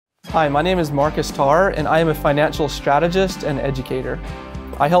Hi, my name is Marcus Tarr, and I am a financial strategist and educator.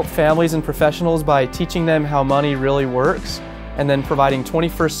 I help families and professionals by teaching them how money really works and then providing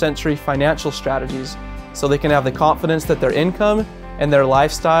 21st century financial strategies so they can have the confidence that their income and their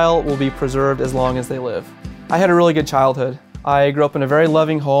lifestyle will be preserved as long as they live. I had a really good childhood. I grew up in a very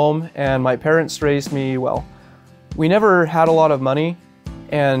loving home and my parents raised me well. We never had a lot of money,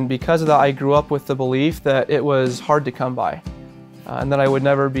 and because of that I grew up with the belief that it was hard to come by and that I would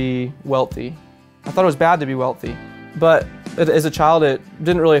never be wealthy. I thought it was bad to be wealthy, but as a child it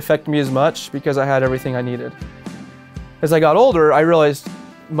didn't really affect me as much because I had everything I needed. As I got older, I realized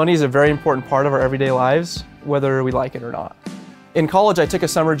money is a very important part of our everyday lives, whether we like it or not. In college, I took a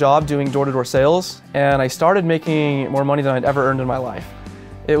summer job doing door-to-door sales, and I started making more money than I'd ever earned in my life.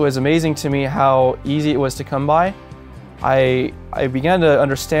 It was amazing to me how easy it was to come by. I began to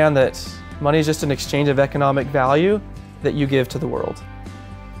understand that money is just an exchange of economic value that you give to the world.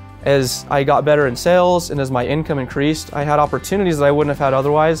 As I got better in sales and as my income increased, I had opportunities that I wouldn't have had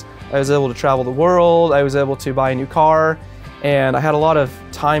otherwise. I was able to travel the world, I was able to buy a new car, and I had a lot of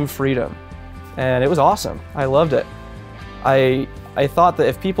time freedom. And it was awesome. I loved it. I thought that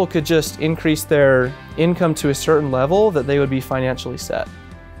if people could just increase their income to a certain level, that they would be financially set.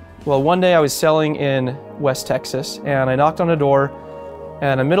 Well, one day I was selling in West Texas, and I knocked on a door,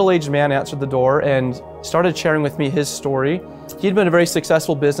 and a middle-aged man answered the door and started sharing with me his story. He'd been a very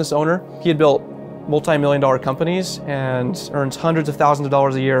successful business owner. He had built multi-million-dollar companies and earns hundreds of thousands of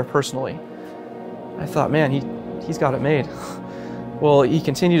dollars a year personally. I thought, man, he's got it made. Well, he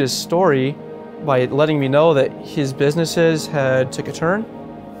continued his story by letting me know that his businesses had took a turn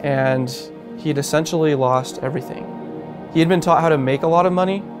and he had essentially lost everything. He had been taught how to make a lot of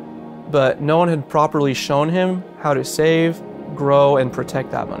money, but no one had properly shown him how to save, grow, and protect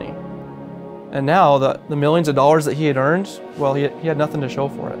that money. And now the millions of dollars that he had earned, well, he had nothing to show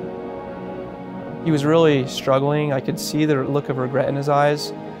for it. He was really struggling. I could see the look of regret in his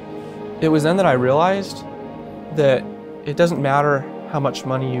eyes. It was then that I realized that it doesn't matter how much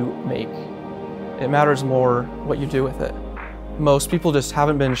money you make. It matters more what you do with it. Most people just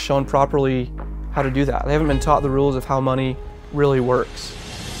haven't been shown properly how to do that. They haven't been taught the rules of how money really works.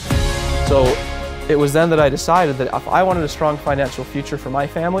 So it was then that I decided that if I wanted a strong financial future for my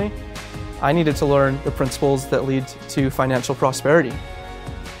family, I needed to learn the principles that lead to financial prosperity.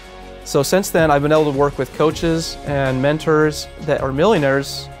 So since then, I've been able to work with coaches and mentors that are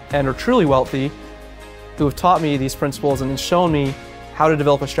millionaires and are truly wealthy, who have taught me these principles and shown me how to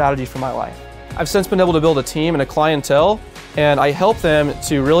develop a strategy for my life. I've since been able to build a team and a clientele, and I help them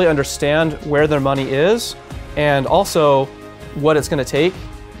to really understand where their money is and also what it's going to take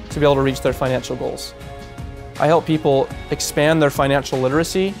to be able to reach their financial goals. I help people expand their financial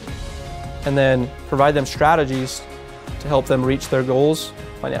literacy and then provide them strategies to help them reach their goals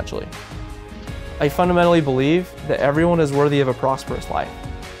financially. I fundamentally believe that everyone is worthy of a prosperous life,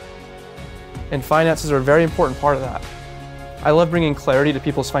 and finances are a very important part of that. I love bringing clarity to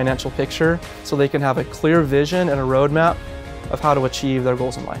people's financial picture so they can have a clear vision and a roadmap of how to achieve their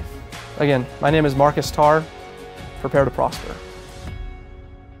goals in life. Again, my name is Marcus Tarr. Prepare to prosper.